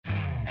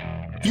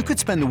You could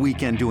spend the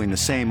weekend doing the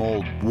same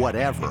old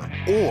whatever,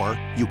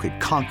 or you could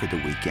conquer the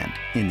weekend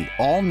in the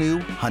all-new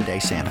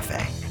Hyundai Santa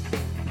Fe.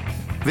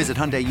 Visit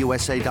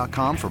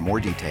HyundaiUSA.com for more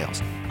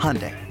details.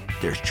 Hyundai,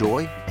 there's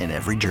joy in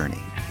every journey.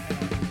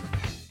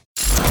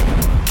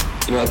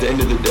 You know, at the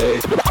end of the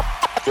day,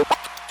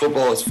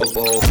 football is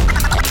football.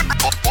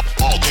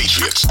 All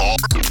Patriots, all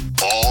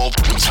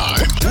the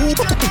time.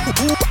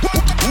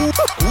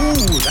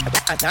 Ooh,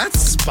 that's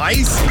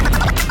spicy.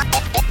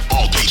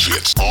 All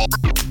Patriots, all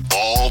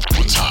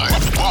the time.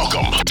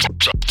 Welcome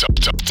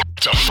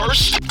to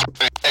First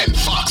and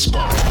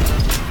Foxborough.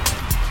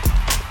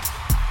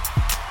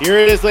 Here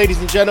it is, ladies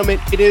and gentlemen.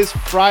 It is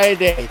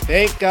Friday.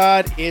 Thank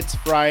God it's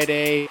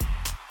Friday.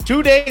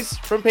 2 days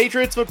from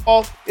Patriots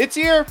football. It's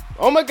here.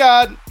 Oh my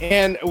God.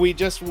 And we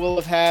just will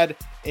have had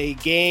a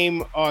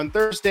game on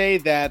Thursday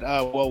that,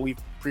 we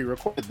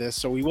pre-recorded this,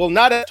 so we will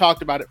not have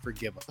talked about it.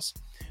 Forgive us.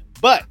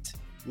 But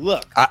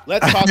look,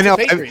 let's talk to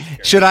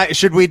Patriots.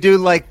 Should we do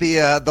like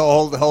the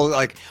whole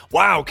like,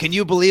 wow, can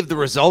you believe the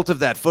result of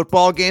that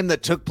football game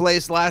that took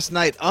place last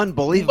night?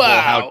 Unbelievable.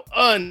 Wow.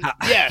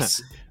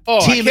 Yes.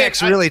 Oh, Team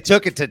X really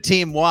took it to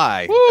Team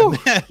Y.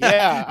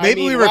 Yeah.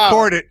 Maybe we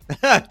record it.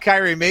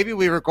 Kyrie, maybe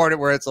we record it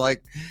where it's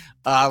like,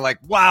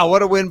 wow,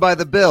 what a win by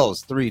the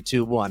Bills. 3,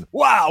 2, 1.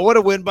 Wow, what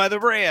a win by the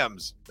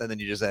Rams. And then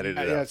you just edit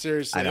it. Yeah,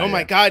 seriously. Oh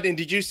my God. And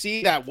did you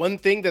see that one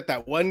thing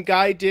that one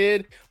guy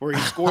did where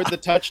he scored the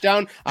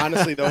touchdown?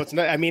 Honestly, though, it's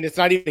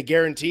not even a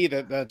guarantee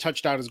that the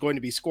touchdown is going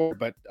to be scored,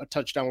 but a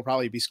touchdown will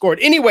probably be scored.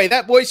 Anyway,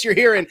 that voice you're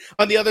hearing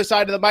on the other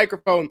side of the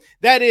microphone,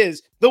 that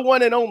is the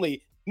one and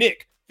only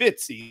Nick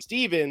Fitzy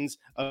Stevens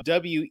of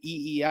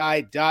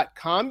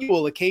WEEI.com. You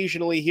will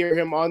occasionally hear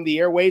him on the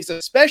airwaves,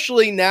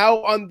 especially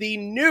now on the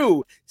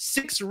new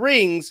Six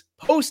Rings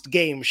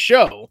post-game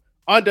show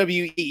on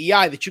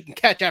WEEI that you can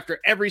catch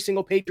after every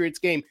single Patriots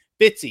game.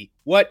 Fitzy,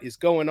 what is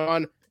going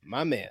on,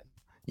 my man?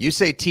 You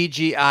say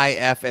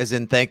TGIF as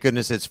in thank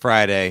goodness it's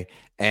Friday.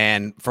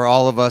 And for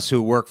all of us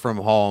who work from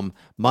home,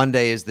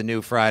 Monday is the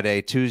new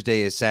Friday,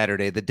 Tuesday is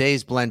Saturday. The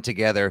days blend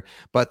together,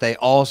 but they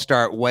all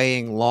start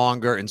weighing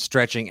longer and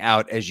stretching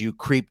out as you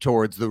creep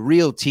towards the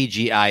real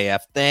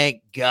TGIF.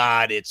 Thank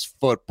God it's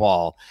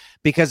football.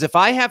 Because if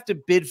I have to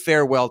bid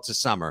farewell to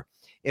summer,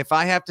 if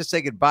I have to say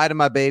goodbye to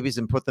my babies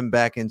and put them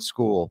back in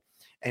school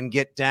and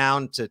get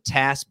down to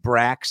task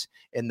bracks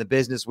in the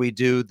business we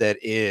do that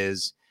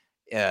is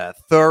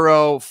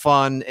thorough,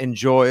 fun,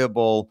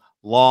 enjoyable,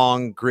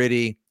 long,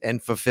 gritty,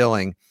 and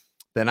fulfilling,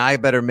 then I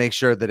better make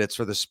sure that it's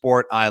for the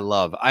sport I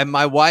love.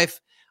 My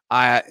wife,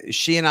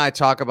 she and I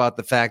talk about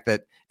the fact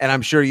that, and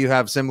I'm sure you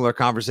have similar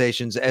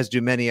conversations, as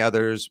do many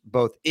others,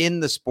 both in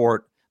the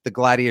sport, the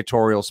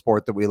gladiatorial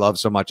sport that we love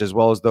so much, as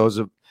well as those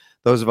of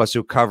us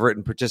who cover it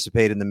and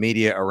participate in the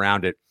media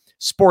around it.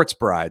 Sports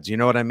brides, you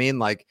know what I mean?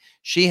 Like,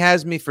 she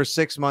has me for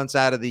 6 months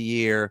out of the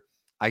year.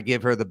 I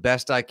give her the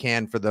best I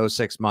can for those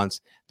 6 months.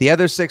 The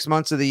other 6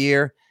 months of the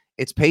year,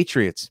 it's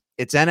Patriots.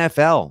 It's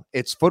NFL.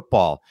 It's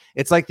football.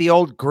 It's like the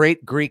old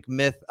great Greek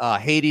myth,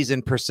 Hades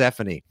and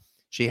Persephone.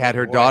 She had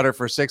her daughter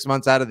for 6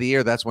 months out of the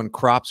year. That's when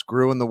crops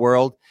grew in the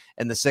world.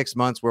 And the 6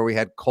 months where we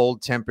had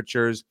cold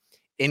temperatures,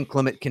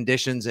 inclement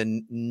conditions,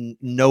 and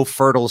no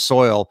fertile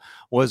soil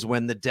was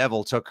when the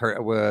devil took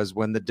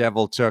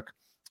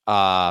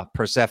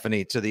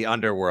Persephone to the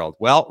underworld.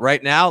 Well,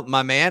 right now,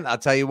 my man, I'll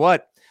tell you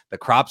what, the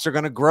crops are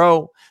going to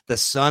grow. The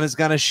sun is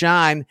going to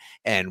shine,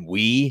 and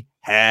we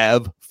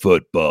have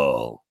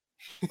football.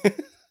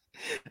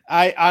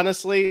 I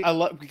honestly, I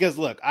love, because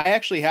look, I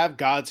actually have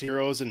God's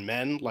Heroes and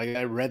Men. Like,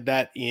 I read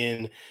that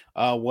in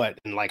in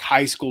like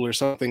high school or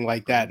something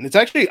like that. And it's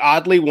actually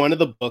oddly one of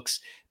the books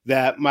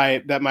that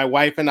my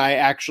wife and I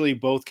actually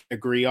both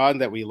agree on,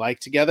 that we like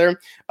together.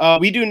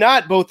 We do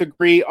not both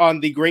agree on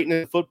the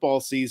greatness of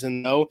football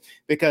season, though,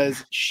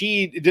 because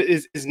she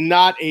is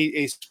not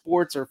a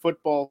sports or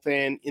football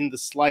fan in the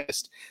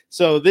slightest.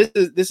 So this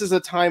is a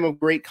time of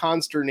great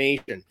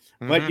consternation.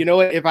 Mm-hmm. But you know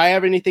what? If I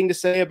have anything to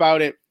say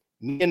about it,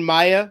 me and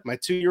Maya, my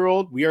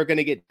 2-year-old, we are going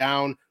to get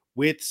down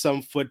with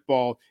some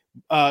football,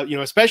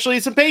 especially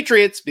some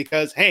Patriots,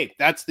 because, hey,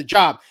 that's the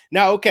job.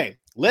 Now, okay,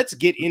 let's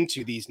get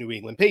into these New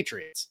England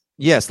Patriots.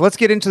 Yes, let's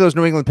get into those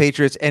New England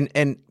Patriots.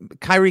 And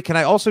Kyrie, can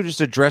I also just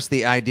address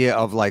the idea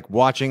of like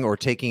watching or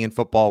taking in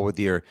football with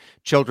your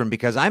children?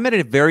 Because I'm at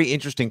a very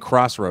interesting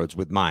crossroads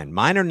with mine.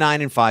 Mine are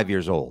 9 and 5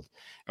 years old.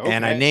 Okay.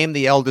 And I named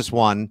the eldest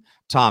one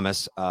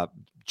Thomas.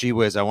 Gee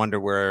whiz, I wonder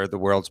where the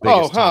world's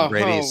biggest Tom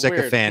Brady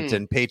sycophant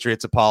and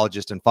Patriots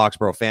apologist and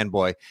Foxborough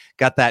fanboy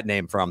got that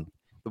name from.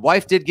 The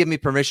wife did give me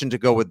permission to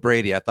go with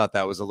Brady. I thought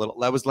that was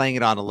laying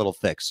it on a little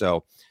thick.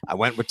 So I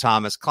went with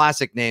Thomas.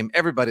 Classic name.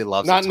 Everybody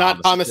loves it.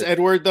 Not Thomas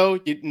Edward, though.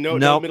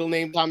 No middle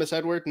name Thomas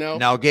Edward.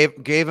 No.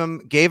 Gave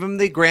him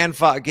the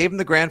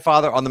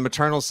grandfather on the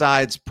maternal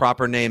side's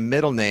proper name,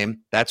 middle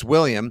name. That's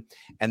William.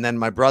 And then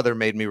my brother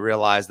made me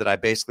realize that I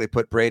basically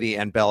put Brady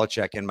and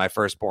Belichick in my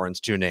firstborn's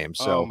 2 names.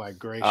 So oh my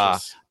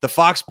gracious. The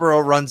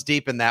Foxborough runs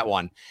deep in that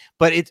one.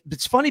 But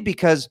it's funny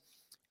because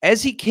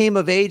as he came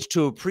of age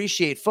to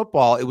appreciate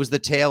football, it was the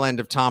tail end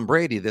of Tom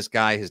Brady. This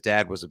guy his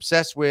dad was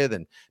obsessed with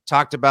and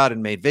talked about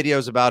and made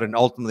videos about and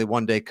ultimately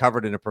one day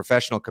covered in a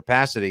professional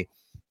capacity.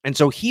 And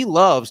so he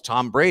loves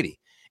Tom Brady.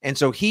 And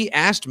so he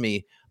asked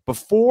me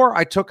before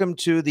I took him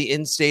to the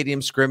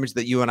in-stadium scrimmage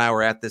that you and I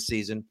were at this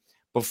season,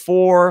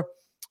 before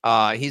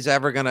he's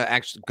ever going to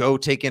actually go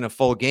take in a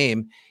full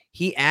game,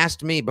 he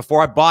asked me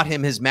before I bought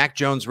him his Mac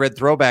Jones red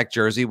throwback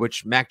jersey,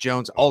 which Mac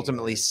Jones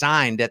ultimately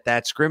signed at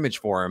that scrimmage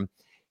for him.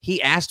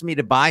 He asked me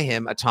to buy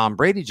him a Tom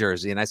Brady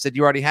jersey. And I said,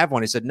 you already have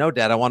one. He said, no,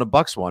 Dad, I want a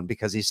Bucs one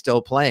because he's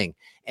still playing.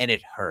 And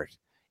it hurt.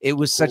 It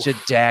was such a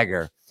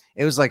dagger.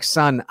 It was like,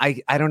 son,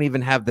 I don't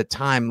even have the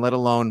time, let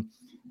alone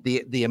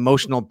the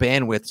emotional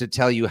bandwidth to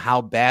tell you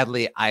how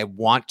badly I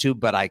want to,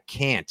 but I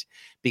can't,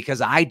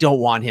 because I don't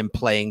want him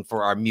playing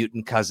for our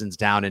mutant cousins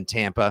down in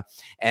Tampa.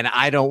 And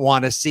I don't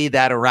want to see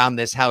that around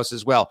this house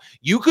as well.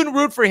 You can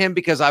root for him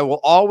because I will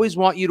always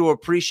want you to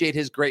appreciate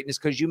his greatness,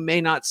 because you may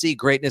not see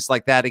greatness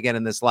like that again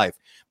in this life.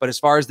 But as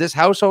far as this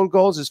household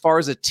goes, as far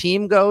as a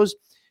team goes,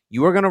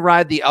 you are going to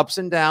ride the ups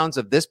and downs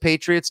of this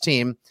Patriots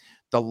team,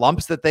 the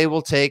lumps that they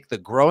will take, the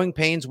growing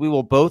pains we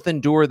will both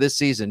endure this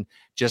season,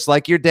 just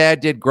like your dad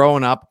did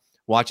growing up,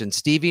 watching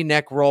Stevie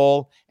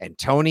Neckroll and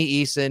Tony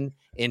Eason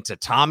into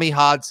Tommy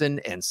Hodson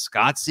and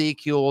Scott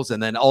Secules,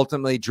 and then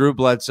ultimately Drew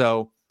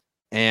Bledsoe,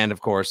 and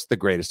of course, the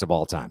greatest of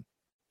all time.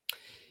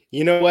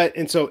 You know what?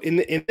 And so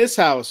in this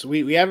house,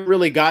 we haven't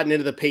really gotten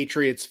into the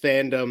Patriots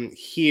fandom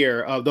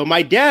here. Though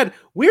my dad,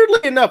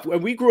 weirdly enough,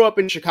 when we grew up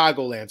in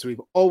Chicagoland, so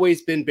we've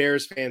always been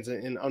Bears fans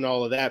and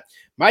all of that.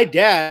 My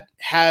dad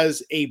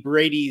has a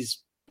Brady's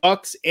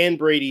Bucks and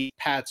Brady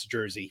Pats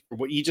jersey.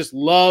 He just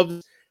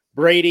loves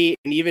Brady,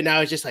 and even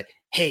now it's just like,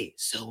 hey,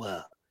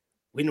 so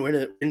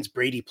when's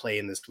Brady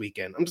playing this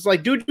weekend? I'm just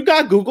like, dude, you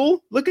got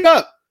Google, look it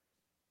up.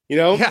 You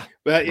know, yeah,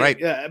 but right.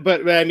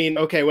 But I mean,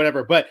 okay,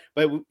 whatever. But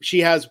she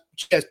has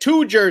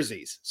two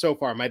jerseys so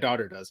far. My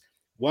daughter does.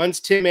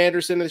 One's Tim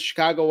Anderson of the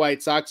Chicago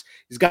White Sox.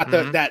 He's got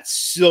that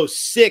so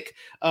sick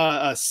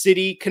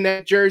City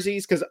Connect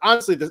jerseys. Because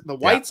honestly, the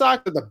White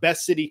Sox are the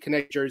best City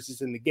Connect jerseys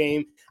in the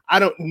game. I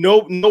don't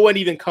know. No one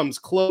even comes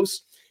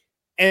close.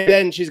 And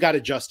then she's got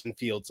a Justin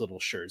Fields little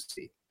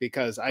jersey,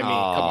 because I mean, come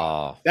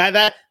on,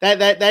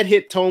 that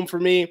hit home for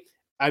me.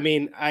 I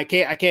mean, I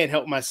can't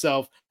help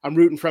myself. I'm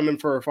rooting from him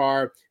for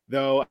afar,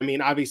 though. I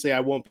mean, obviously, I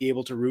won't be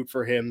able to root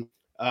for him.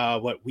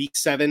 Week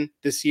 7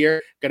 this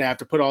year? Gonna have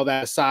to put all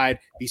that aside.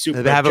 Be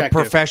super. They have a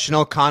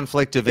professional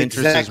conflict of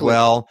interest as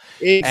well.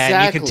 Exactly.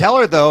 And you can tell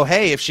her, though,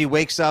 hey, if she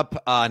wakes up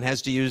and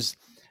has to use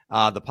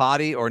the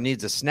potty or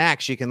needs a snack,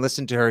 she can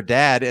listen to her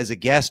dad as a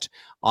guest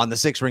on the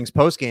Six Rings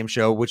postgame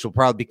show, which will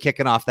probably be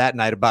kicking off that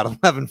night about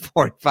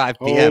 11:45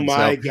 p.m. Oh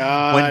my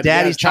God! When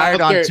Daddy's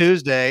tired on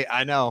Tuesday,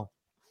 I know.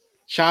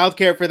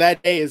 Childcare for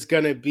that day is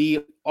going to be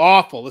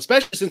awful,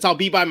 especially since I'll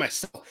be by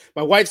myself.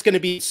 My wife's going to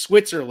be in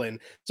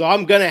Switzerland, so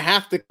I'm going to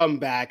have to come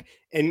back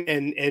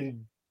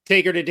and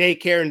take her to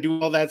daycare and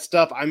do all that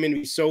stuff. I'm going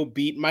to be so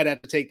beat. Might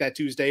have to take that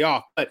Tuesday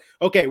off. But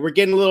okay, we're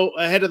getting a little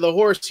ahead of the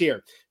horse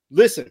here.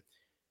 Listen,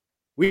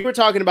 we were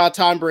talking about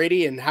Tom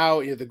Brady and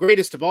how the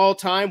greatest of all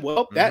time.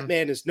 Well, that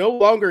man is no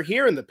longer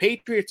here, and the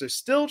Patriots are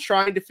still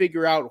trying to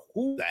figure out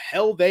who the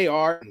hell they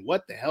are and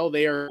what the hell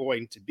they are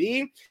going to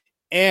be.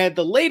 And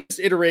the latest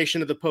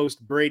iteration of the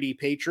post-Brady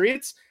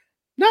Patriots,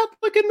 not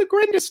looking the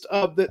greatest.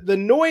 The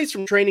noise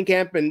from training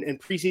camp and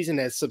preseason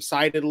has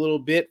subsided a little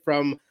bit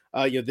from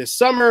this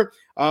summer.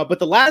 But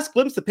the last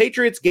glimpse the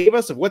Patriots gave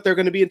us of what they're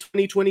going to be in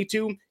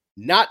 2022,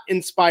 not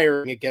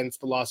inspiring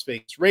against the Las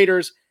Vegas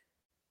Raiders.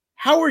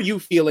 How are you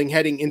feeling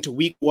heading into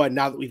week 1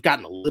 now that we've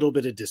gotten a little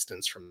bit of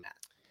distance from that?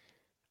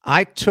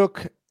 I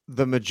took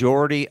the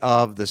majority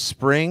of the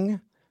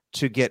spring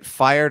to get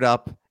fired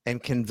up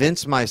and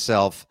convince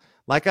myself,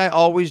 like I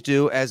always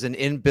do as an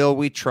in Bill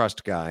we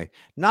trust guy,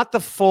 not the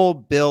full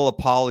Bill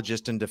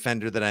apologist and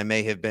defender that I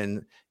may have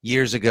been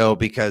years ago,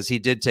 because he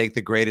did take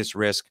the greatest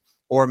risk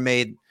or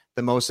made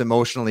the most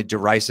emotionally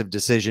derisive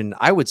decision,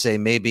 I would say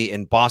maybe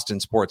in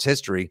Boston sports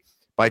history,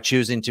 by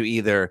choosing to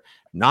either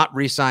not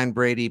re-sign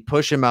Brady,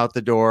 push him out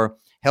the door,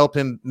 help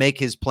him make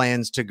his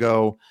plans to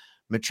go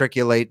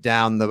matriculate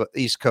down the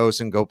East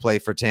Coast and go play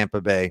for Tampa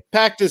Bay.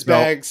 Packed his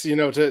bags,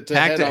 to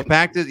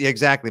packed it,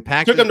 exactly.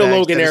 Packed took him to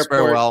Logan Airport.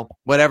 Farewell,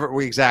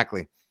 whatever.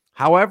 Exactly.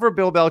 However,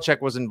 Bill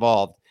Belichick was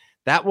involved,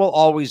 that will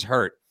always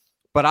hurt.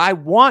 But I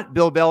want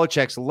Bill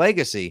Belichick's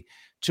legacy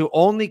to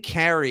only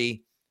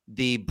carry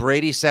the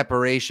Brady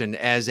separation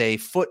as a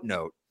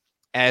footnote,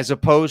 as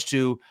opposed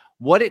to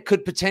what it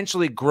could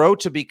potentially grow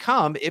to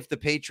become if the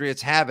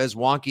Patriots have as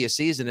wonky a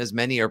season as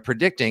many are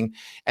predicting.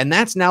 And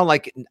that's now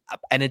like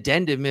an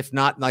addendum, if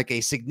not like a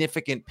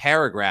significant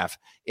paragraph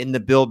in the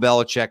Bill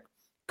Belichick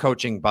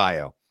coaching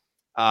bio.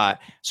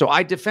 So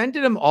I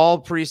defended him all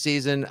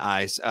preseason,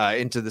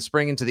 into the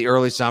spring, into the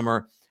early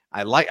summer.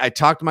 I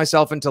talked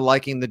myself into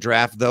liking the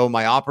draft, though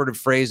my operative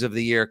phrase of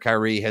the year,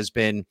 Kyrie, has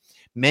been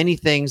many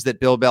things that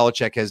Bill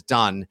Belichick has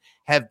done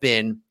have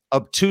been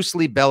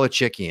obtusely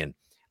Belichickian.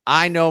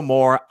 I know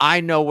more.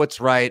 I know what's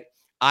right.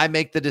 I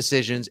make the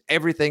decisions.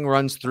 Everything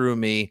runs through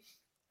me.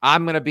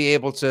 I'm going to be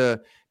able to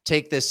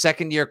take this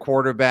second-year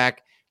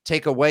quarterback,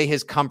 take away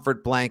his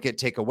comfort blanket,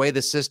 take away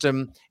the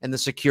system and the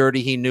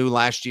security he knew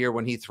last year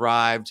when he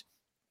thrived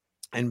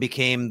and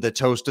became the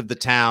toast of the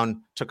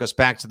town, took us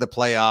back to the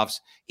playoffs,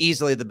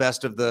 easily the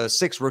best of the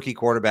 6 rookie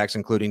quarterbacks,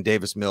 including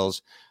Davis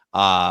Mills,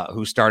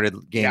 who started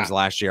games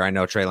last year. I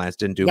know Trey Lance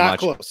didn't do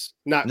much.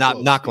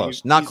 Not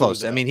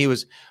close. I mean, he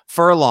was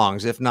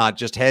furlongs, if not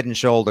just head and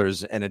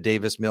shoulders and a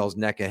Davis Mills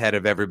neck ahead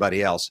of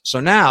everybody else. So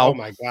now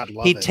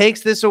he takes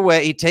this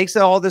away. He takes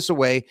all this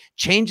away,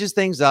 changes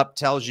things up,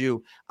 tells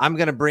you, I'm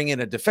going to bring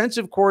in a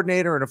defensive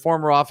coordinator and a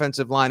former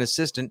offensive line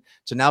assistant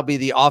to now be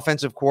the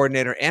offensive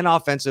coordinator and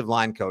offensive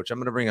line coach. I'm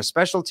going to bring a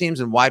special teams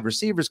and wide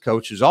receivers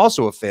coach who's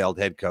also a failed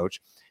head coach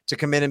to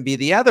come in and be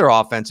the other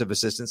offensive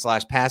assistant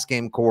 / pass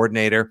game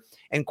coordinator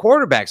and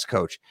quarterbacks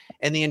coach.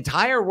 And the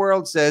entire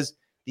world says,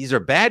 these are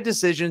bad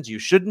decisions. You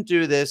shouldn't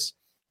do this.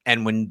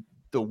 And when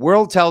the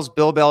world tells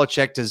Bill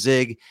Belichick to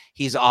zig,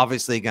 he's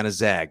obviously going to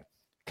zag.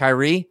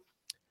 Kyrie,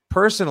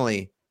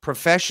 personally,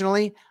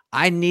 professionally,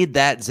 I need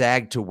that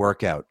zag to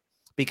work out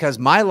because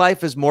my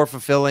life is more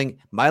fulfilling.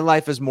 My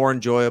life is more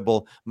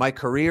enjoyable. My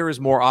career is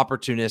more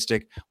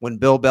opportunistic when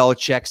Bill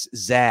Belichick's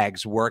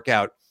zags work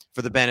out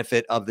for the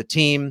benefit of the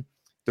team,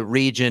 the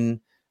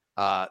region,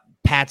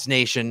 Pats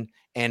Nation,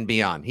 and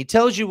beyond. He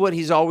tells you what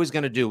he's always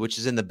going to do, which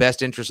is in the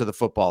best interest of the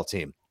football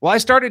team. Well, I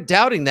started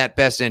doubting that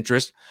best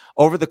interest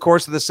over the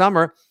course of the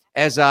summer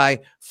as I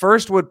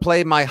first would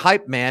play my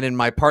hype man in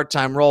my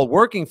part-time role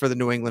working for the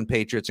New England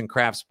Patriots and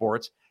Craft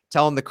Sports,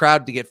 telling the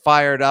crowd to get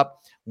fired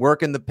up,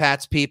 working the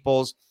Pats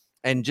peoples,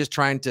 and just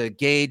trying to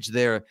gauge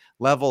their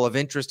level of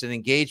interest and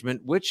engagement,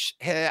 which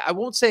I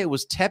won't say it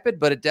was tepid,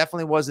 but it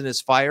definitely wasn't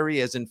as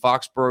fiery as in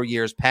Foxborough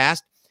years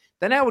past.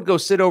 Then I would go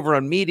sit over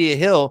on Media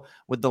Hill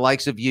with the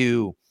likes of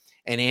you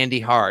and Andy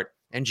Hart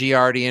and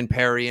Giardi and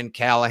Perry and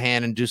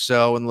Callahan and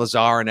Dussault and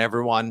Lazar and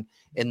everyone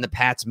in the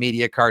Pats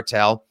media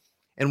cartel.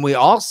 And we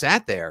all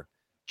sat there,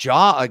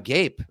 jaw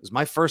agape. It was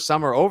my first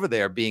summer over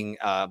there being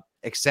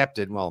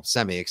accepted, well,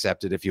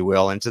 semi-accepted, if you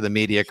will, into the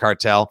media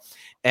cartel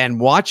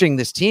and watching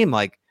this team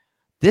like,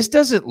 this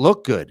doesn't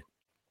look good.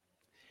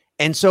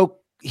 And so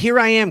here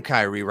I am,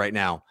 Kyrie, right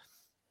now.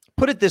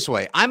 Put it this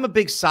way. I'm a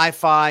big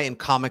sci-fi and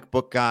comic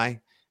book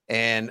guy.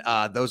 And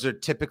those are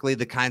typically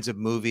the kinds of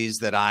movies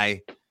that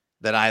I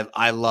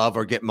love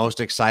or get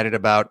most excited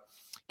about.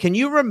 Can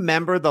you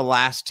remember the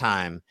last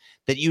time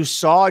that you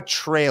saw a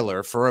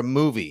trailer for a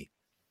movie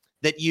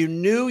that you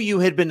knew you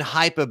had been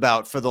hype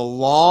about for the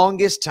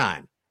longest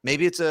time?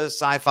 Maybe it's a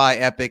sci-fi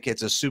epic,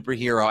 it's a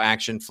superhero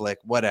action flick,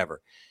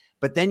 whatever.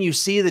 But then you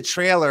see the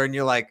trailer and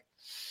you're like,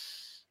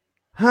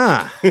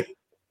 huh.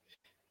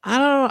 I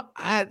don't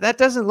know. That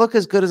doesn't look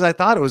as good as I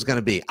thought it was going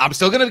to be. I'm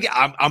still going to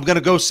I'm going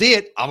to go see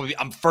it.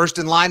 I'm first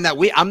in line that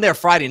week. I'm there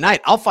Friday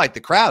night. I'll fight the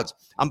crowds.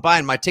 I'm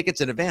buying my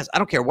tickets in advance. I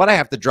don't care what I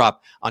have to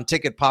drop on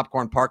ticket,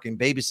 popcorn, parking,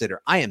 babysitter.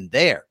 I am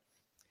there.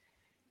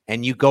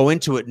 And you go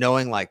into it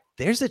knowing like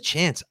there's a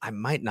chance I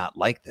might not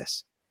like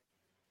this.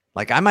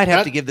 Like I might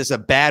have to give this a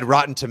bad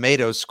Rotten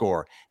Tomatoes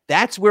score.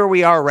 That's where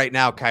we are right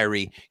now,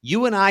 Kyrie.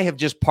 You and I have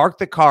just parked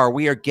the car.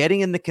 We are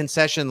getting in the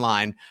concession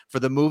line for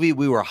the movie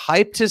we were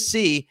hyped to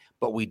see,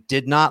 but we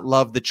did not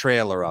love the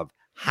trailer of.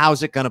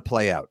 How's it going to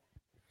play out?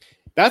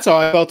 That's how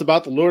I felt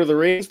about the Lord of the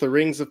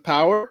Rings of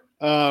Power.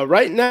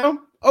 Right now,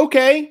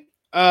 okay.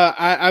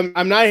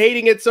 I'm not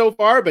hating it so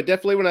far, but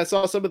definitely when I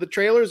saw some of the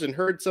trailers and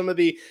heard some of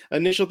the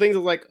initial things, I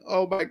was like,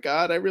 oh my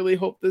God, I really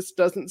hope this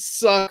doesn't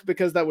suck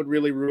because that would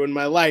really ruin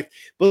my life.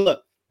 But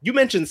look, you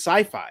mentioned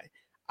sci-fi.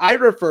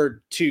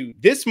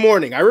 This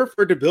morning, I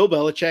referred to Bill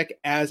Belichick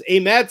as a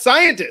mad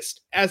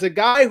scientist, as a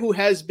guy who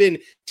has been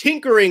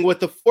tinkering with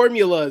the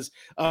formulas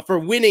for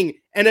winning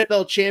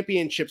NFL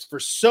championships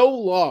for so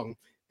long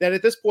that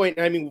at this point,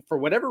 I mean, for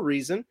whatever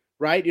reason,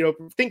 right? You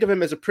know, think of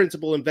him as a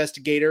principal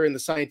investigator in the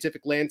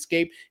scientific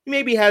landscape. He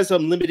maybe has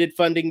some limited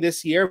funding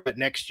this year, but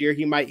next year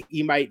he might,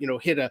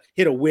 hit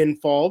a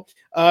windfall.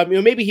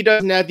 Maybe he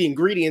doesn't have the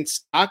ingredients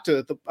stocked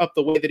up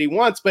the way that he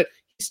wants, but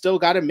still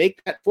got to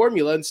make that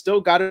formula and still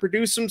got to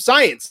produce some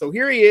science. So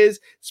here he is,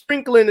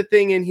 sprinkling a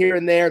thing in here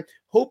and there,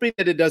 hoping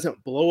that it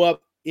doesn't blow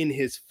up in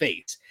his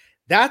face.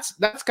 That's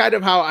kind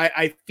of how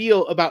I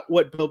feel about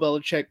what Bill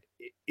Belichick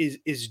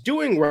is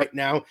doing right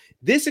now.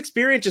 This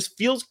experience just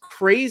feels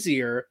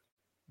crazier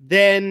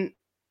than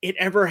it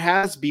ever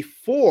has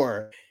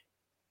before.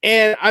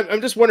 And I'm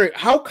just wondering,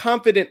 how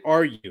confident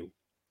are you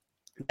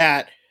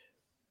that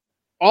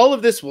all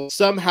of this will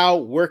somehow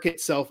work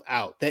itself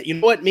out? That, you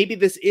know what, maybe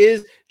this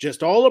is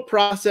just all a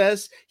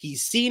process.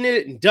 He's seen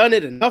it and done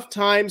it enough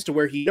times to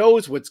where he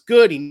knows what's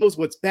good, he knows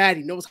what's bad,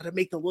 he knows how to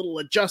make the little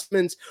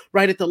adjustments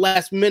right at the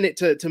last minute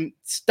to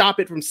stop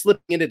it from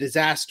slipping into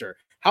disaster.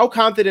 How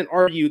confident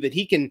are you that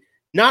he can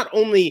not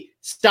only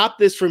stop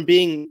this from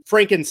being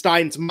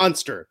Frankenstein's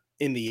monster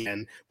in the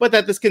end, but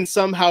that this can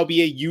somehow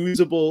be a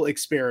usable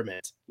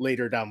experiment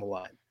later down the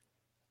line?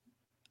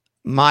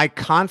 My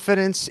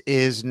confidence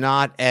is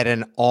not at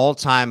an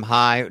all-time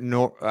high,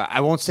 nor I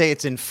won't say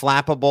it's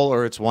inflappable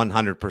or it's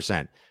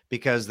 100%,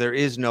 because there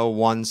is no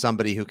one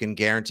somebody who can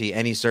guarantee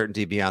any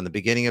certainty beyond the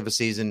beginning of a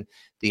season,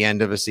 the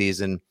end of a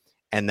season,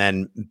 and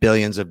then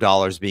billions of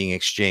dollars being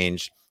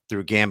exchanged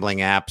through gambling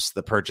apps,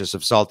 the purchase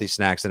of salty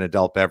snacks and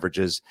adult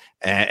beverages,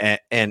 and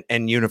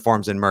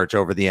uniforms and merch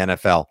over the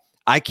NFL.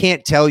 I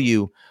can't tell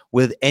you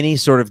with any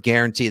sort of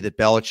guarantee that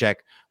Belichick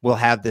will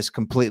have this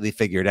completely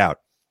figured out.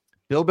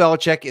 Bill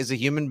Belichick is a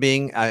human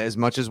being, as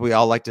much as we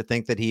all like to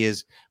think that he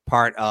is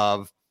part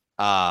of,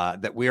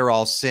 that we are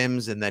all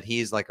Sims and that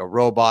he's like a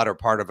robot or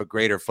part of a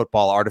greater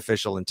football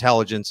artificial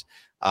intelligence.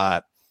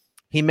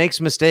 He makes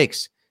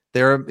mistakes.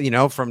 There,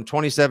 from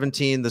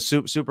 2017, the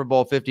Super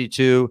Bowl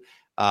 52,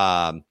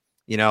 the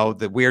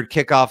weird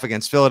kickoff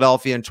against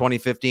Philadelphia in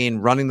 2015,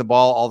 running the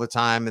ball all the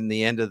time in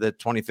the end of the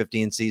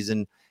 2015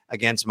 season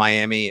against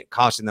Miami,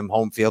 costing them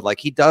home field. Like,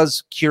 he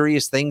does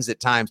curious things at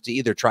times to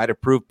either try to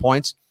prove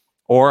points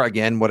or,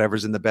 again,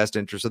 whatever's in the best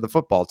interest of the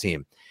football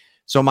team.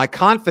 So my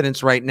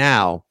confidence right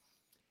now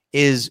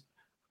is,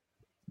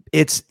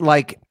 it's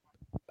like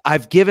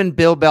I've given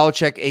Bill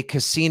Belichick a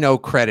casino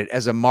credit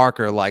as a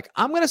marker. Like,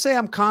 I'm going to say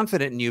I'm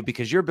confident in you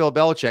because you're Bill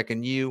Belichick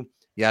and you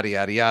yada,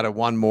 yada, yada,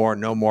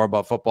 know more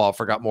about football,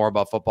 forgot more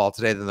about football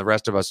today than the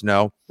rest of us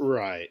know.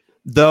 Right.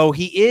 Though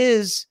he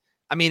is,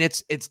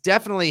 it's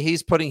definitely,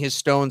 he's putting his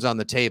stones on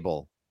the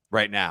table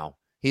right now.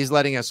 He's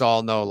letting us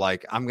all know,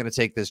 like, I'm going to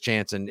take this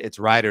chance and it's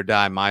ride or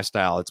die, my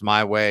style. It's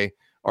my way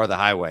or the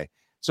highway.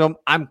 So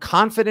I'm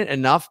confident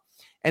enough.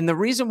 And the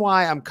reason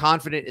why I'm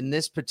confident in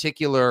this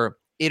particular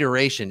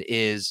iteration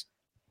is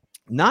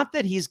not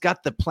that he's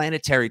got the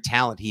planetary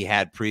talent he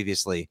had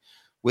previously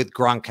with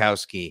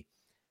Gronkowski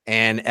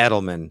and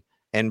Edelman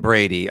and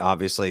Brady,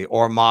 obviously,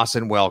 or Moss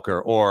and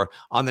Welker, or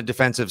on the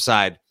defensive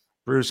side,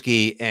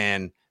 Bruschi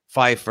and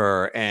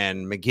Pfeiffer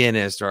and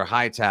McGinnis or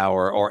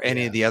Hightower or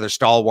any of the other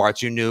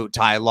stalwarts you knew,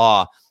 Ty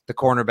Law, the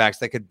cornerbacks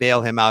that could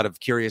bail him out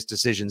of curious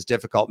decisions,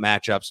 difficult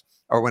matchups,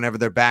 or whenever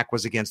their back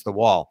was against the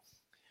wall.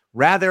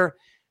 Rather,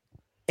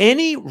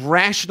 any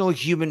rational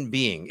human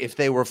being, if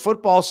they were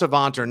football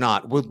savant or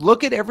not, would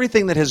look at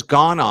everything that has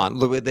gone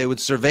on. They would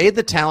survey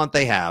the talent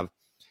they have.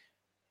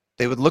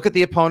 They would look at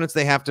the opponents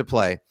they have to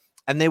play,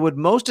 and they would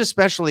most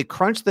especially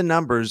crunch the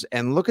numbers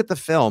and look at the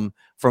film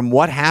from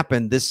what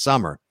happened this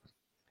summer.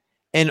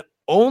 And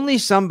only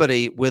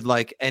somebody with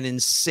like an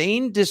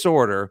insane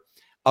disorder,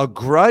 a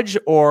grudge,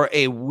 or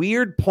a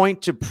weird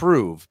point to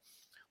prove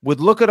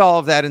would look at all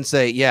of that and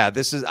say, yeah,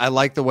 I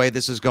like the way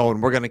this is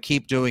going. We're going to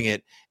keep doing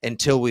it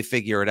until we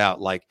figure it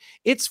out. Like,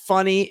 it's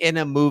funny in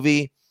a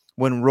movie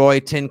when Roy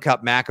Tin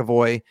Cup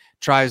McAvoy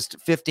tries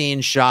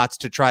 15 shots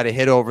to try to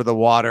hit over the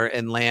water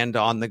and land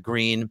on the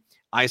green,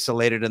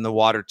 isolated in the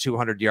water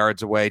 200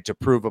 yards away to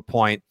prove a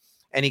point.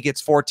 And he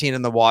gets 14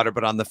 in the water,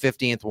 but on the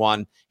 15th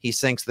one, he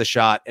sinks the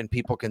shot, and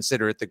people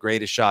consider it the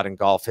greatest shot in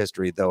golf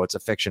history, though it's a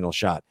fictional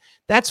shot.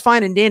 That's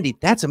fine and dandy.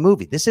 That's a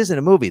movie. This isn't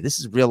a movie. This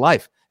is real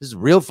life. This is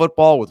real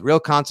football with real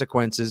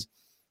consequences.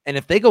 And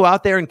if they go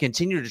out there and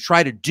continue to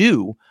try to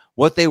do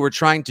what they were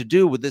trying to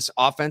do with this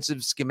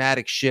offensive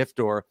schematic shift,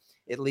 or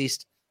at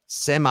least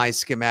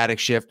semi-schematic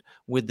shift,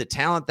 with the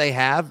talent they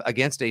have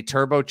against a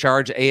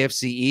turbocharged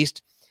AFC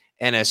East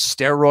and a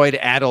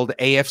steroid-addled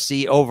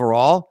AFC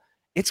overall,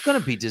 it's going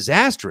to be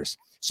disastrous.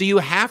 So you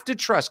have to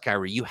trust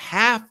Kyrie. You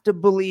have to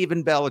believe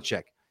in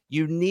Belichick.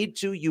 You need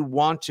to, you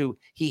want to.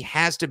 He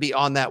has to be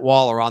on that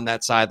wall or on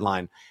that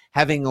sideline,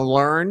 having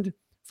learned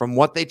from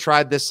what they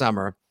tried this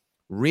summer,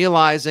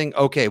 realizing,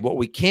 okay, what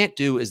we can't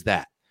do is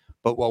that,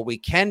 but what we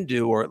can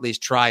do, or at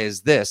least try,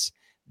 is this.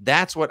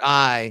 That's what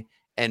I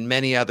and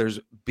many others,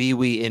 be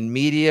we in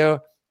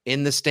media,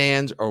 in the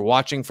stands, or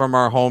watching from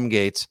our home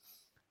gates,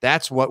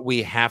 that's what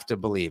we have to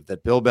believe,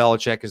 that Bill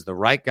Belichick is the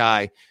right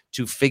guy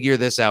to figure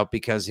this out,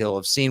 because he'll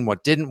have seen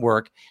what didn't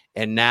work,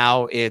 and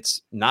now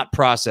it's not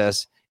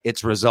process,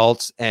 it's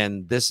results,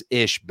 and this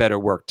ish better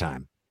work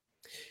time.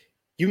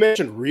 You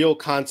mentioned real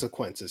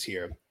consequences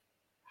here.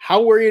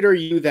 How worried are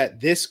you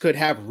that this could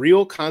have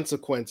real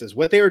consequences?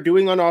 What they are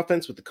doing on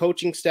offense with the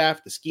coaching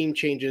staff, the scheme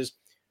changes,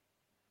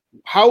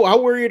 how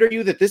worried are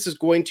you that this is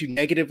going to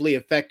negatively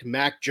affect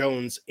Mac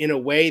Jones in a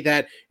way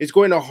that is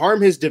going to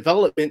harm his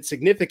development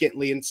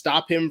significantly and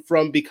stop him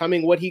from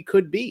becoming what he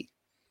could be?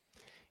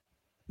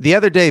 The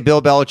other day,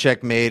 Bill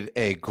Belichick made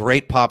a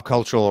great pop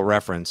cultural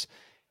reference.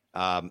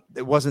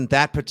 It wasn't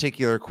that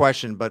particular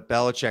question, but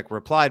Belichick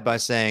replied by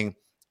saying,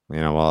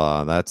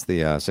 that's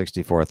the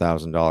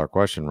 $64,000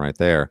 question right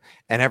there.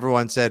 And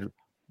everyone said,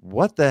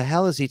 what the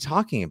hell is he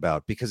talking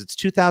about? Because it's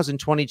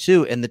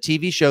 2022, and the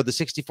TV show, the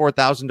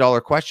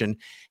 $64,000 question,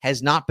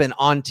 has not been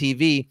on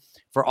TV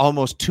for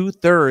almost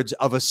 2/3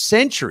 of a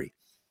century.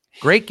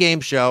 Great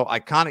game show,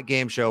 iconic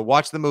game show.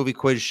 Watch the movie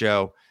Quiz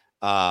Show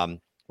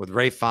with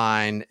Ray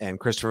Fine and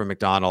Christopher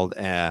McDonald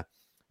and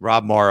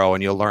Rob Morrow,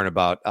 and you'll learn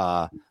about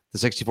the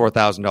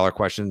 $64,000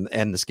 question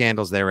and the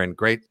scandals therein.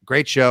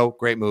 Great show,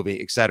 great movie,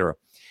 etc.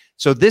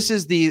 So this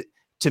is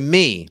to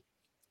me,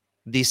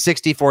 the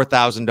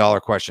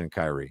 $64,000 question,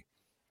 Kyrie.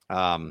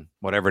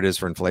 Whatever it is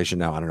for inflation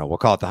now, I don't know. We'll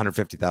call it the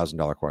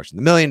 $150,000 question,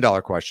 the $1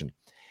 million question,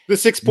 the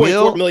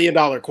 $6.4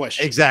 million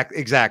question.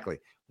 Exactly.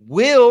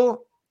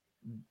 Will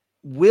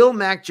will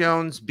Mac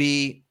Jones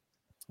be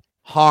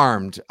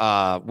harmed?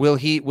 Will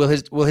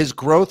his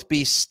growth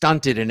be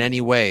stunted in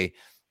any way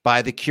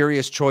by the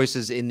curious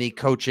choices in the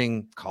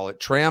coaching, call it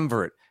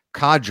triumvirate,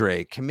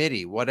 cadre,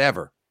 committee,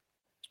 whatever?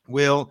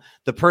 Will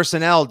the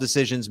personnel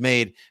decisions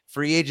made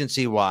free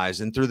agency wise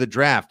and through the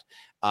draft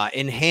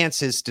enhance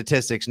his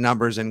statistics,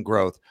 numbers, and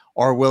growth,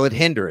 or will it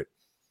hinder it?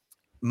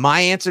 My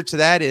answer to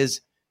that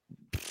is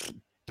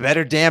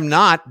better damn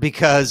not,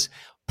 because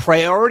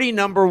priority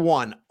number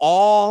one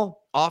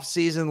all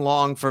offseason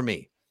long for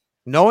me,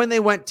 knowing they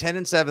went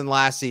 10-7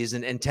 last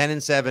season and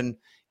 10-7,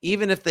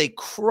 even if they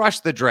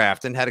crushed the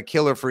draft and had a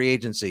killer free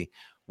agency,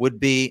 would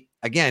be,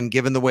 again,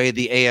 given the way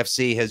the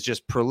AFC has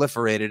just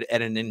proliferated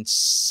at an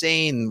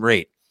insane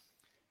rate,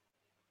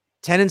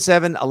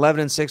 10-7,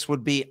 11-6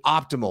 would be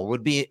optimal,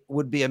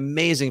 would be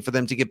amazing for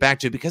them to get back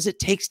to, because it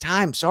takes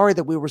time. Sorry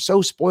that we were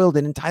so spoiled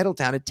in entitled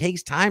town. It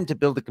takes time to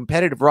build a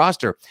competitive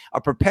roster,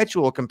 a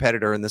perpetual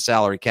competitor in the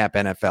salary cap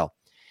NFL.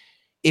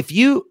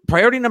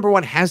 Priority number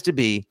one has to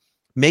be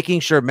making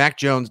sure Mac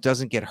Jones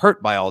doesn't get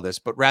hurt by all this,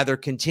 but rather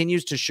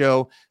continues to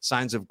show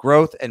signs of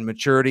growth and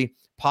maturity,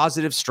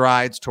 positive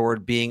strides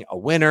toward being a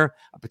winner,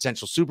 a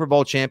potential Super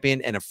Bowl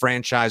champion, and a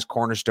franchise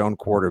cornerstone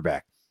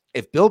quarterback.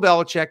 If Bill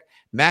Belichick,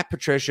 Matt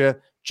Patricia,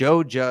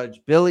 Joe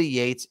Judge, Billy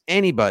Yates,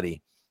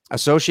 anybody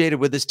associated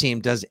with this team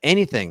does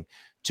anything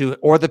to,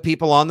 or the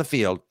people on the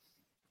field,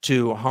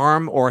 to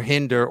harm or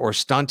hinder or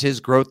stunt his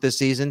growth this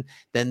season,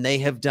 then they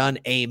have done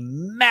a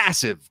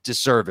massive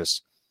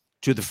disservice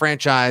to the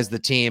franchise, the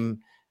team,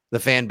 the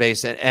fan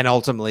base, and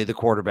ultimately the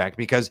quarterback.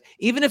 Because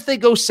even if they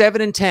go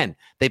 7-10,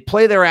 they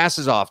play their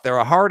asses off. They're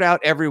a hard out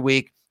every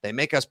week. They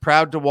make us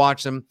proud to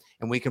watch them,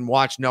 and we can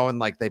watch knowing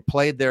like they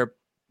played their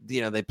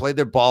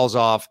balls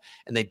off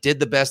and they did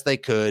the best they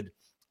could.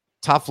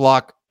 Tough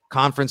luck.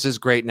 Conference is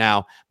great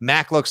now.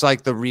 Mac looks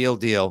like the real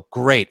deal.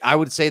 Great. I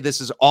would say this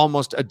is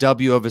almost a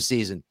W of a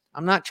season.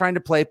 I'm not trying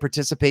to play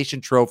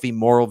participation trophy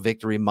moral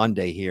victory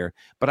Monday here,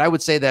 but I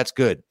would say that's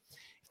good.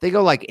 If they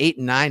go like 8-9,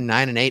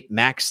 9-8,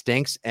 Mac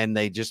stinks and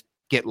they just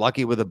get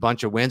lucky with a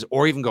bunch of wins,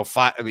 or even go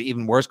 5,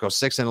 even worse, go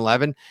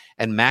 6-11,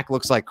 and Mac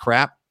looks like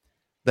crap,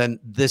 then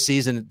this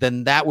season,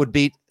 then that would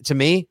be, to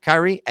me,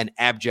 Kyrie, an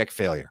abject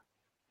failure.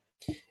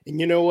 And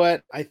you know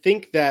what? I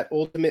think that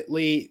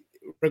ultimately,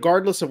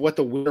 regardless of what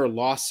the win or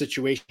loss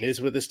situation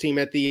is with this team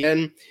at the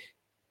end,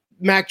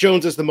 Mac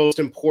Jones is the most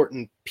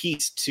important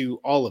piece to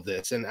all of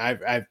this. And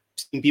I've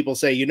seen people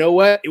say, you know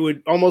what? It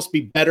would almost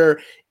be better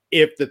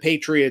if the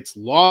Patriots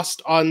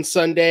lost on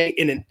Sunday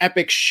in an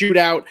epic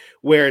shootout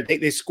where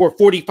they score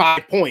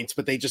 45 points,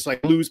 but they just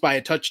like lose by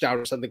a touchdown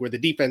or something, where the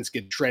defense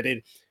gets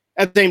shredded.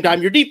 At the same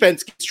time, your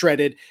defense gets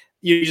shredded.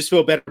 You just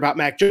feel better about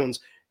Mac Jones.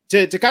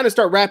 To kind of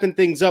start wrapping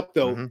things up,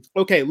 though,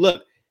 okay,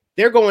 look,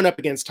 they're going up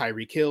against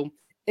Tyreek Hill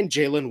and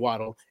Jalen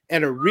Waddle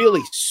and a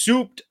really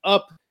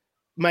souped-up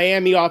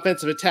Miami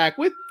offensive attack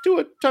with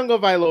Tua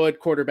Tagovailoa at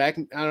quarterback.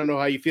 I don't know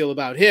how you feel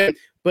about him,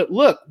 but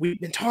look, we've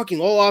been talking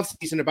all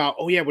offseason about,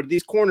 oh, yeah, what are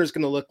these corners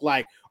going to look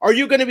like? Are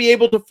you going to be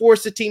able to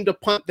force a team to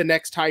punt the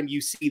next time you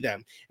see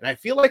them? And I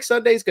feel like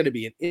Sunday is going to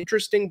be an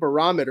interesting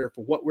barometer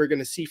for what we're going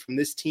to see from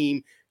this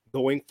team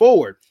going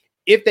forward.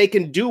 If they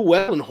can do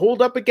well and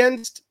hold up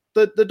against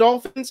the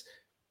Dolphins,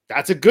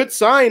 that's a good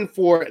sign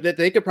for that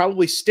they could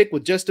probably stick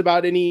with just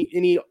about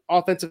any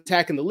offensive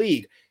attack in the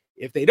league.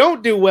 If they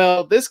don't do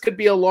well, this could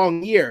be a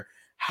long year.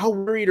 How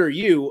worried are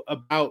you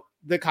about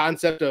the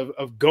concept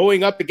of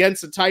going up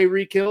against a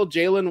Tyreek Hill,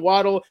 Jalen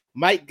Waddle,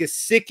 Mike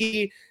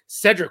Gesicki,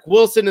 Cedric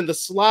Wilson in the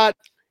slot?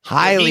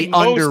 Highly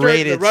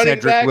underrated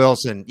Cedric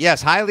Wilson.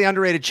 Yes, highly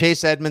underrated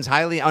Chase Edmonds,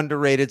 highly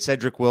underrated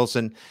Cedric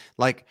Wilson.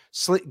 Like,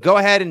 go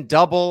ahead and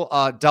double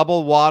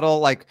Waddle.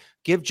 Like,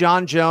 give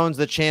John Jones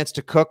the chance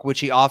to cook, which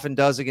he often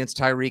does against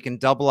Tyreek, and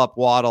double up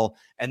Waddle,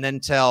 and then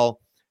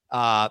tell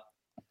Samoan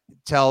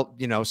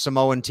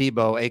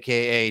Tebow,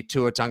 aka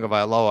Tua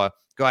Tagovailoa,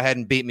 go ahead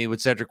and beat me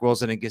with Cedric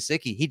Wilson and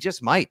Gesicki. He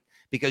just might,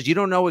 because you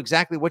don't know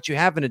exactly what you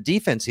have in a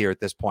defense here at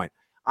this point.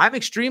 I'm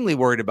extremely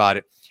worried about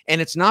it. And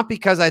it's not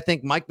because I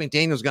think Mike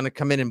McDaniel is going to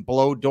come in and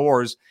blow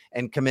doors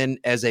and come in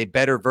as a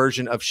better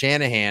version of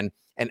Shanahan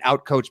and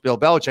outcoach Bill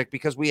Belichick,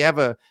 because we have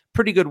a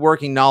pretty good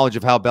working knowledge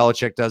of how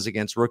Belichick does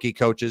against rookie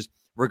coaches,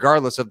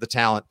 regardless of the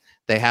talent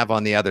they have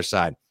on the other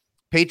side.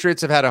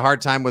 Patriots have had a hard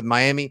time with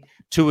Miami.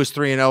 2 is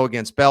 3-0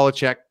 against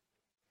Belichick.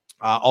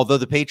 Although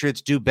the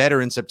Patriots do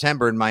better in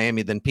September in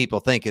Miami than people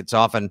think, it's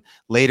often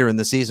later in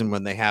the season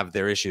when they have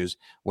their issues,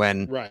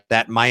 when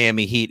that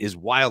Miami heat is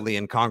wildly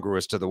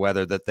incongruous to the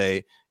weather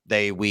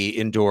that we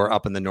endure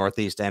up in the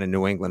Northeast and in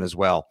New England as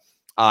well.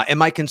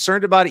 Am I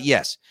concerned about it?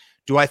 Yes.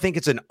 Do I think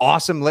it's an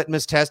awesome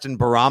litmus test and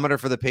barometer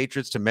for the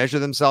Patriots to measure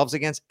themselves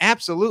against?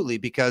 Absolutely,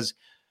 because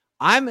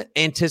I'm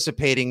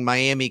anticipating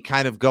Miami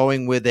kind of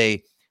going with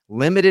a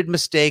limited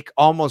mistake,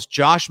 almost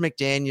Josh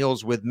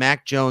McDaniels with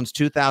Mac Jones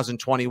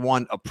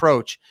 2021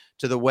 approach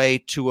to the way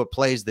Tua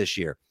plays this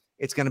year.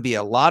 It's going to be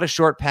a lot of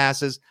short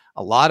passes,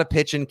 a lot of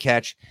pitch and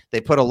catch. They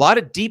put a lot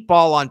of deep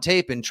ball on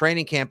tape in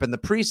training camp in the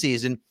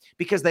preseason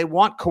because they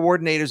want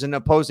coordinators and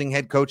opposing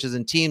head coaches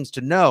and teams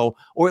to know,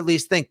 or at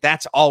least think,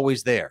 that's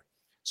always there.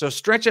 So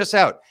stretch us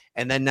out.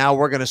 And then now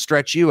we're going to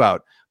stretch you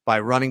out by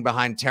running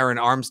behind Terran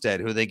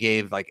Armstead, who they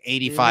gave like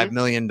 $85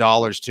 million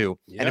to,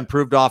 an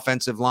improved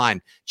offensive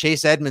line.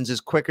 Chase Edmonds is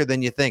quicker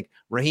than you think.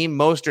 Raheem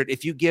Mostert,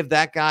 if you give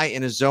that guy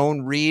in a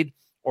zone read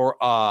or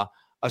a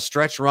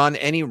stretch run,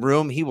 any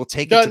room, he will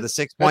take it to the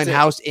 6-point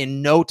house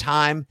in no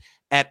time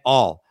at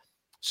all.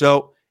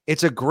 So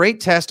it's a great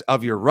test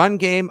of your run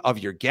game, of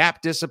your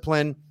gap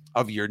discipline,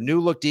 of your new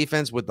look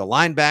defense with the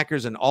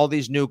linebackers and all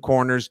these new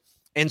corners.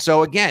 And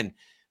so again,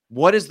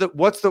 what's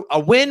a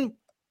win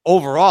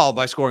overall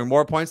by scoring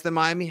more points than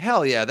Miami?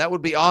 Hell yeah, that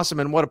would be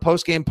awesome. And what a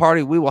post-game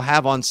party we will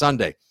have on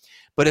Sunday.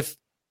 But if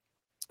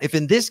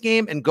in this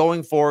game and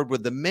going forward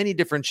with the many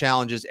different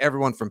challenges,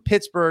 everyone from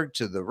Pittsburgh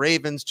to the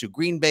Ravens to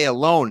Green Bay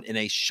alone in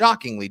a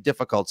shockingly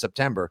difficult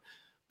September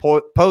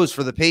pose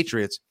for the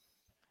Patriots,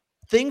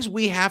 things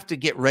we have to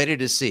get ready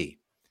to see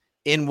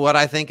in what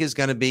I think is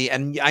going to be,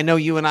 and I know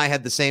you and I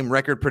had the same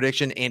record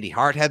prediction. Andy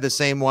Hart had the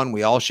same one.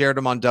 We all shared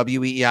them on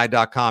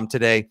weei.com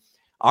today.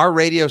 Our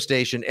radio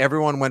station,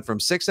 everyone went from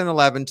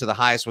 6-11 to the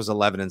highest was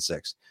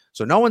 11-6.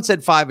 So no one said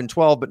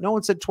 5-12, but no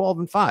one said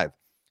 12-5.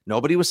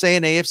 Nobody was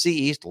saying AFC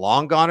East.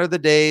 Long gone are the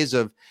days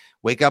of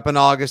wake up in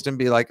August and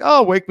be like,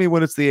 oh, wake me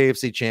when it's the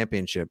AFC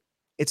Championship.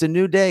 It's a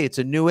new day. It's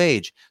a new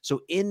age.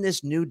 So in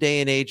this new day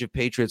and age of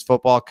Patriots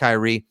football,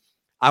 Kyrie,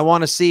 I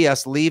want to see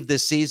us leave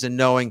this season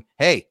knowing,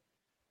 hey,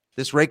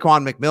 this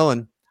Raekwon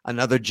McMillan,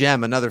 another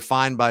gem, another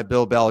find by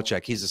Bill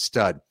Belichick. He's a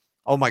stud.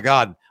 Oh, my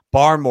God.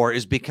 Barmore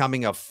is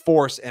becoming a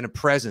force and a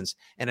presence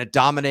and a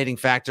dominating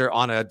factor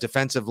on a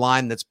defensive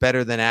line that's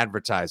better than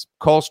advertised.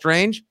 Cole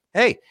Strange,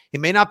 hey, he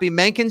may not be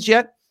Menkins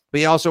yet, but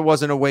he also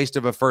wasn't a waste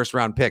of a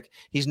first-round pick.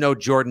 He's no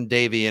Jordan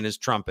Davey in his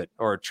trumpet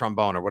or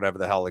trombone or whatever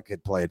the hell the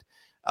kid played.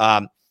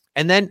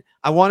 And then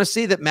I want to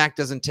see that Mac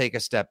doesn't take a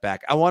step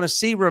back. I want to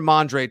see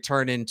Ramondre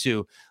turn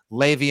into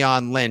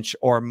Le'Veon Lynch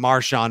or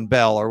Marshawn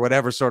Bell or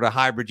whatever sort of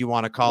hybrid you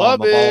want to call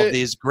him of all of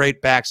these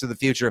great backs of the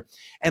future.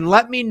 And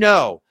let me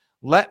know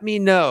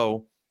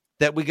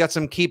that we got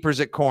some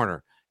keepers at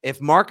corner. If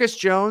Marcus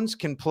Jones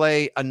can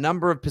play a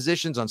number of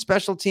positions on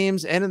special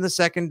teams and in the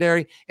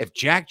secondary, if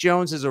Jack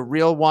Jones is a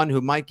real one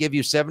who might give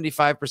you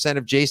 75%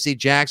 of J.C.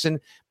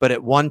 Jackson, but at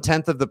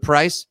 1/10 of the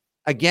price,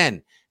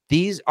 again,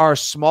 these are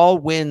small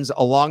wins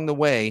along the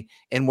way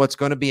in what's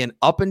going to be an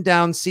up and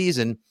down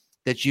season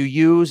that you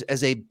use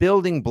as a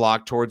building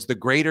block towards the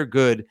greater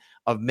good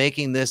of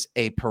making this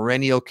a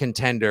perennial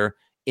contender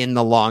in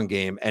the long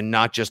game and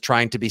not just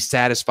trying to be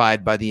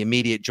satisfied by the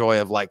immediate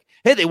joy of like,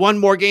 hey, they won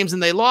more games than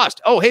they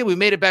lost. Oh, hey, we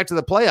made it back to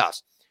the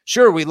playoffs.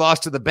 Sure, we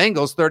lost to the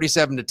Bengals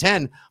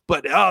 37-10,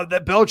 but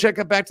that Belichick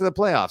got back to the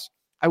playoffs.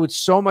 I would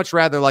so much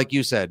rather, like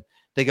you said,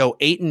 they go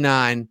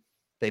 8-9.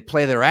 They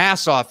play their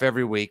ass off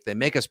every week. They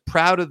make us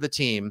proud of the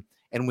team,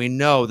 and we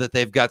know that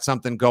they've got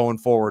something going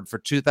forward for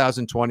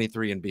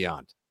 2023 and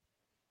beyond.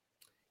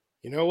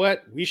 You know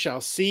what? We shall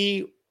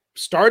see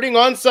starting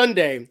on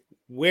Sunday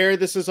where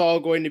this is all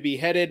going to be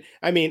headed.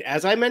 I mean,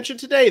 as I mentioned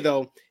today,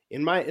 though,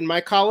 in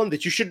my column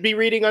that you should be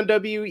reading on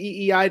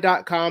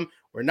weei.com,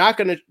 we're not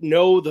going to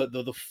know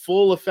the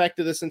full effect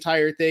of this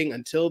entire thing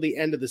until the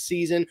end of the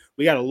season.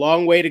 We got a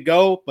long way to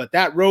go, but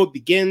that road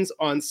begins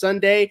on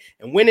Sunday.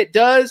 And when it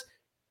does,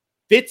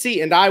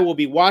 Fitzy and I will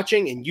be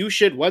watching, and you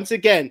should once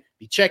again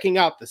be checking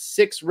out the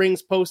Six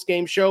Rings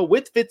post-game show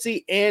with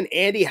Fitzy and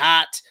Andy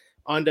Hott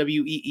on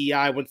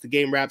WEEI once the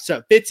game wraps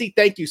up. Fitzy,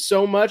 thank you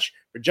so much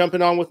for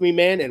jumping on with me,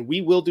 man, and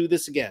we will do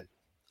this again.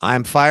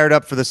 I'm fired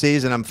up for the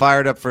season. I'm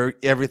fired up for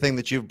everything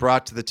that you've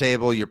brought to the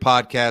table, your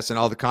podcast, and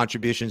all the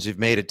contributions you've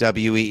made at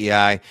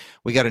WEEI.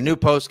 We got a new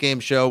post-game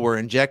show. We're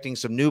injecting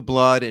some new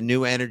blood and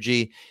new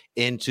energy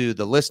into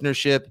the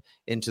listenership,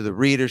 into the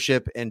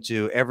readership,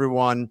 into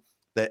everyone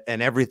that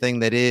and everything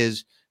that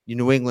is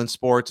New England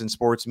sports and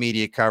sports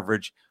media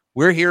coverage.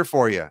 We're here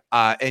for you.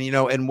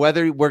 And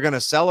whether we're going to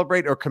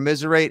celebrate or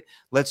commiserate,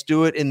 let's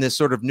do it in this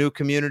sort of new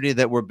community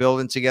that we're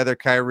building together,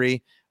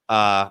 Kyrie.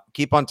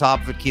 Keep on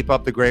top of it. Keep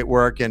up the great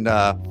work, and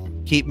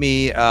keep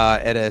me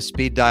at a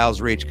speed dial's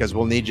reach, because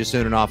we'll need you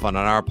soon enough on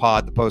our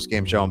pod, the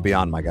post-game show, and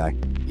beyond, my guy.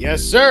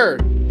 Yes, sir.